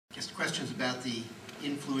questions about the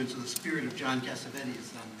influence or the spirit of John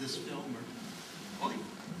Cassavetes on this film or Hollywood.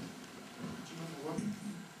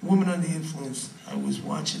 Woman Under the Influence, I was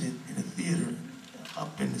watching it in a theater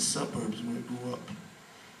up in the suburbs where I grew up.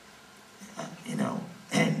 You know,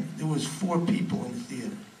 and there was 4 people in the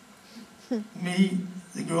theater. Me,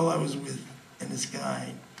 the girl I was with, and this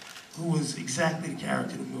guy who was exactly the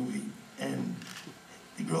character of the movie, and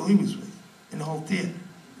the girl he was with in the whole theater.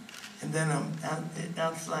 And then I'm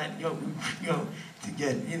outside, go to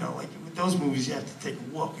get, you know, like with those movies, you have to take a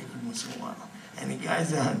walk every once in a while. And the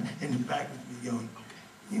guy's on in the back with me going,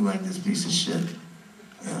 "You like this piece of shit?"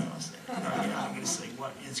 You know, I'm gonna say,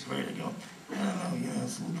 "What? It's great." I go, "I don't know, you know,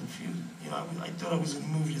 it's a little confusing. You know, I thought I was in a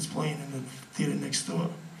movie that's playing in the theater next door."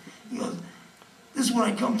 He goes, "This is what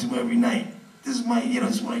I come to every night. This is my, you know,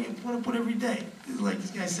 this is what I want to put every day." This is like this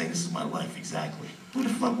guy saying, "This is my life, exactly." Who the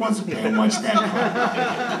fuck wants to pay and watch that crap?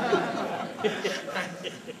 That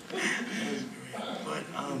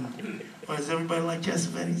was great. But does everybody like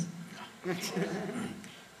Cassavetes?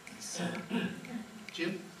 So,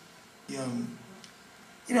 Jim?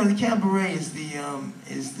 You know, the cabaret is the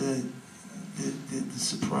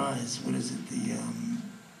surprise. What is it? The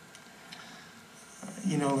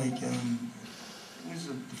you know, like what is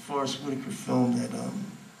it, the Forrest Whitaker film that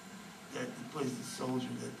plays the soldier,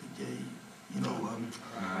 that the gay, you know,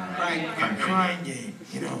 crying game.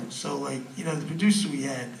 You know, so like, you know, the producer we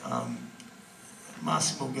had,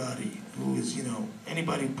 Massimo Gotti, who is, you know,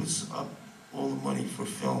 anybody who puts up all the money for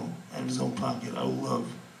film out of his own pocket, I will love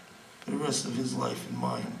for the rest of his life and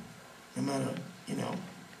mine, no matter, you know,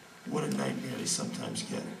 what a nightmare they sometimes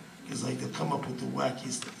get. Because like they'll come up with the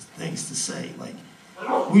wackiest things to say, like,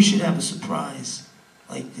 we should have a surprise.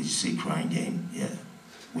 Like, did you see Crying Game? Yeah.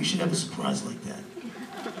 We should have a surprise like that.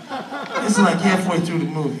 It's like halfway through the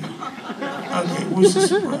movie. Okay, what's the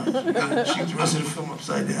surprise? Shoot the rest of the film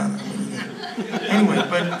upside down. Anyway,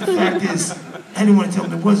 but the fact is, I didn't want to tell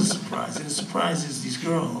them there was a surprise. And the surprise is these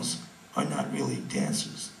girls are not really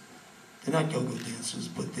dancers. They're not go-go dancers,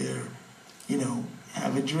 but they're, you know,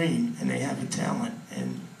 have a dream and they have a talent.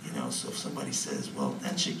 And, you know, so if somebody says, well,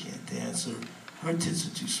 that chick can't dance, or her tits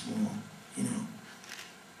are too small, you know.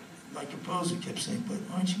 My composer kept saying, but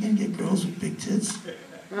aren't you going to get girls with big tits?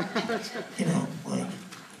 You know, like,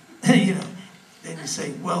 you know, then you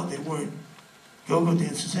say, well, they weren't go-go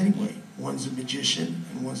dancers anyway. One's a magician,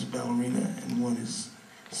 and one's a ballerina, and one is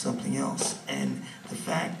something else. And the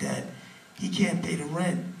fact that he can't pay the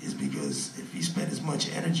rent is because if he spent as much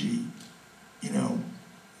energy, you know,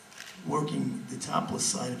 working the topless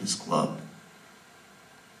side of his club,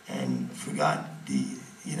 and forgot the,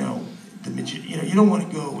 you know, you know, you don't want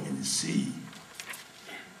to go and see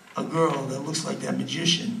a girl that looks like that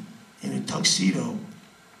magician in a tuxedo.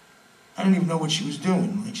 I don't even know what she was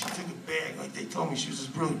doing. Like, she took a bag, like they told me she was this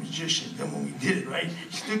brilliant magician. Then when we did it, right,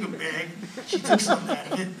 she took a bag, she took something out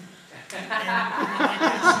of it, and like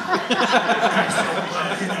this.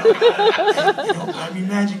 You know, I mean,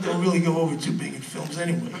 magic don't really go over too big in films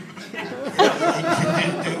anyway. You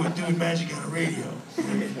know, like doing magic on a radio. But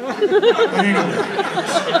anyway,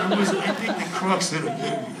 it was, I think, the crux of the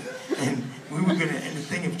movie. And we were gonna, and the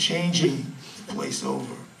thing of changing the place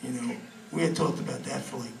over, you know, we had talked about that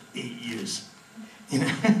for like 8 years. You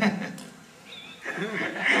know? I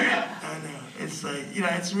know. It's like, you know,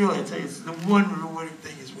 it's really, I tell you, it's the one rewarding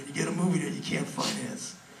thing is when you get a movie that you can't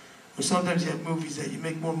finance. Or sometimes you have movies that you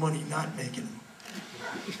make more money not making them.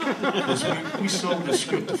 Because we sold the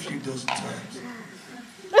script a few dozen times.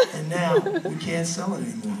 And now we can't sell it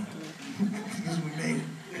anymore. Because we made it.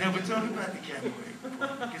 Now we're talking about the cabaret,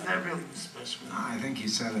 because that really was special. No, I think you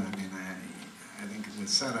said it. I mean, I think the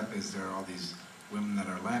setup is there are all these women that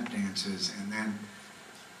are lap dancers, and then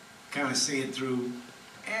kind of see it through.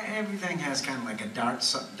 Everything has kind of like a dark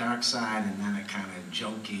side, and then a kind of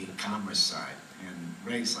jokey commerce side. And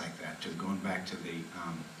Ray's like that too. Going back to the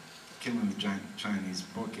Killing the Chinese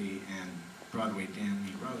Bookie and Broadway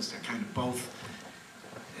Danny Rose, they're kind of both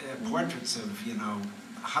portraits of, you know,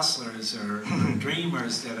 hustlers or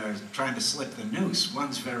dreamers that are trying to slip the noose.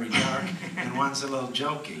 One's very dark and one's a little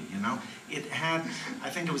jokey, you know. It had, I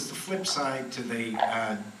think it was the flip side to the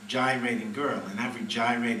gyrating girl. In every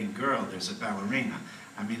gyrating girl, there's a ballerina.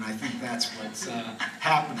 I mean, I think that's what's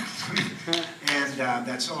happening. And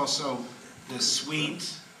that's also the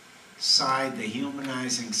sweet side, the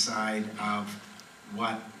humanizing side of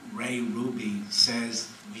what Ray Ruby says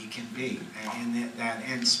we can be in that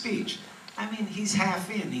end speech. I mean, he's half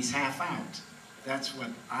in, he's half out. That's what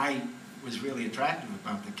I was really attractive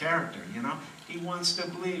about the character, you know? He wants to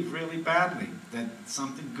believe really badly that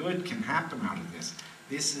something good can happen out of this.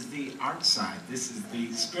 This is the art side, this is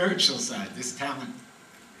the spiritual side, this talent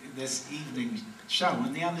this evening show,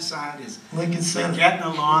 and the other side is Lincoln Center. getting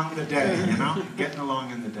along the day, you know, getting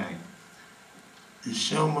along in the day. The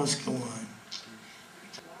show must go on.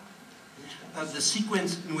 The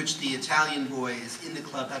sequence in which the Italian boy is in the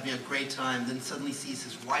club having a great time, then suddenly sees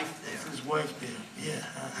his wife there. His wife there, yeah.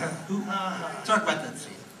 Talk about that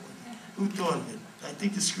scene. Who thought of it? I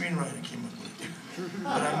think the screenwriter came up with it,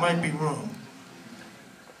 but I might be wrong.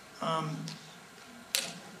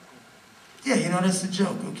 Yeah, you know, that's the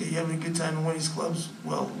joke. Okay, you having a good time in one of these clubs?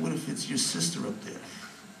 Well, what if it's your sister up there?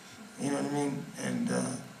 You know what I mean? And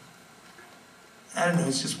I don't know,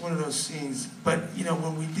 it's just one of those scenes. But, you know,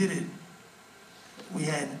 when we did it, we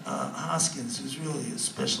had Hoskins, who's really a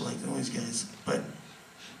special like these guys. But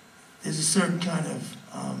there's a certain kind of,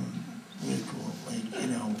 what do you call it, like, you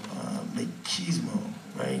know, machismo,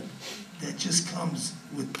 right? That just comes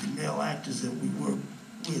with the male actors that we work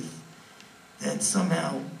with. That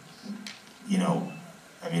somehow, you know,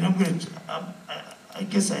 I mean, I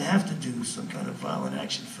guess I have to do some kind of violent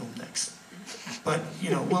action film next. But, you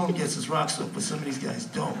know, Willem gets his rocks off, but some of these guys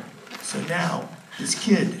don't. So now, this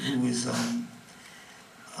kid who is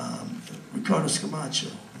Ricardo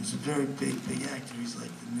Scamacho, who's a very big actor. He's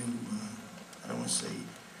like the new, I don't want to say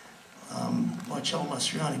Marcello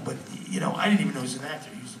Mastroianni, but, you know, I didn't even know he was an actor.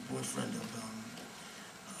 He was the boyfriend of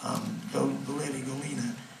Valeria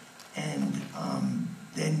Golina. And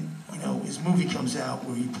then, you know, his movie comes out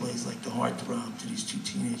where he plays like the heartthrob to these two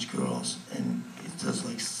teenage girls, and it does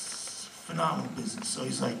like phenomenal business. So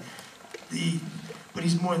he's like but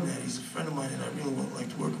he's more than that. He's a friend of mine, and I really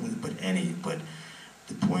liked working with him. But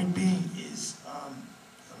the point being is,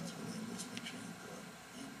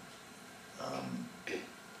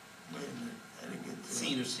 wait a minute, I didn't get to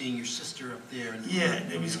Scene of seeing your sister up there. yeah,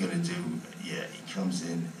 and he's gonna do, yeah, he comes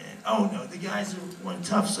in and, oh no, the guys are one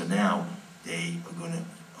tough, so now they are gonna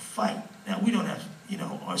fight. Now we don't have, you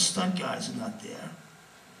know, our stunt guys are not there.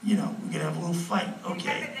 You know, we're gonna have a little fight,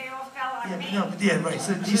 okay. They all fell on me. No, but yeah, right,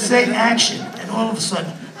 so you say action, and all of a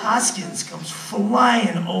sudden, Hoskins comes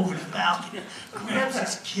flying over the balcony, grabs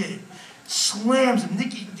this kid, slams him.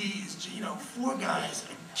 Nicky D is, you know, 4 guys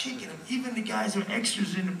are kicking him. Even the guys who are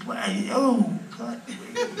extras in the play. Oh, cut.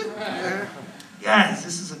 Guys,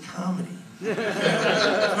 this is a comedy.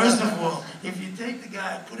 First of all, if you take the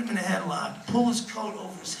guy, put him in a headlock, pull his coat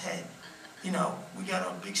over his head, you know, we got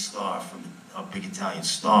our big star from our big Italian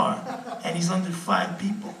star, and he's under 5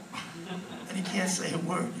 people, and he can't say a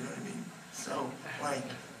word, you know what I mean? So, like,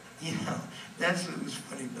 you know, that's what was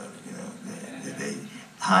funny about it, you know.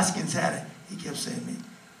 Hoskins had it, he kept saying to me,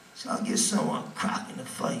 so I'll get someone crock in the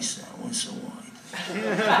face that once in a while.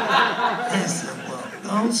 I said, well,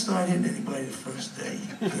 don't start hitting anybody the first day.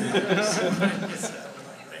 You know?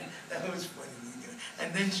 That was funny.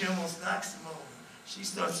 And then she almost knocks him over. She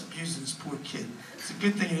starts abusing this poor kid. It's a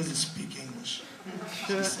good thing he doesn't speak English.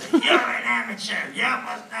 She said, you're an amateur. You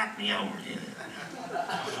almost knocked me over. You know?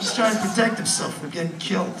 He's trying to protect himself from getting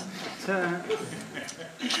killed. Yeah,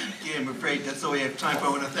 I'm afraid that's all we have time for. I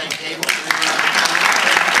want to thank Abel.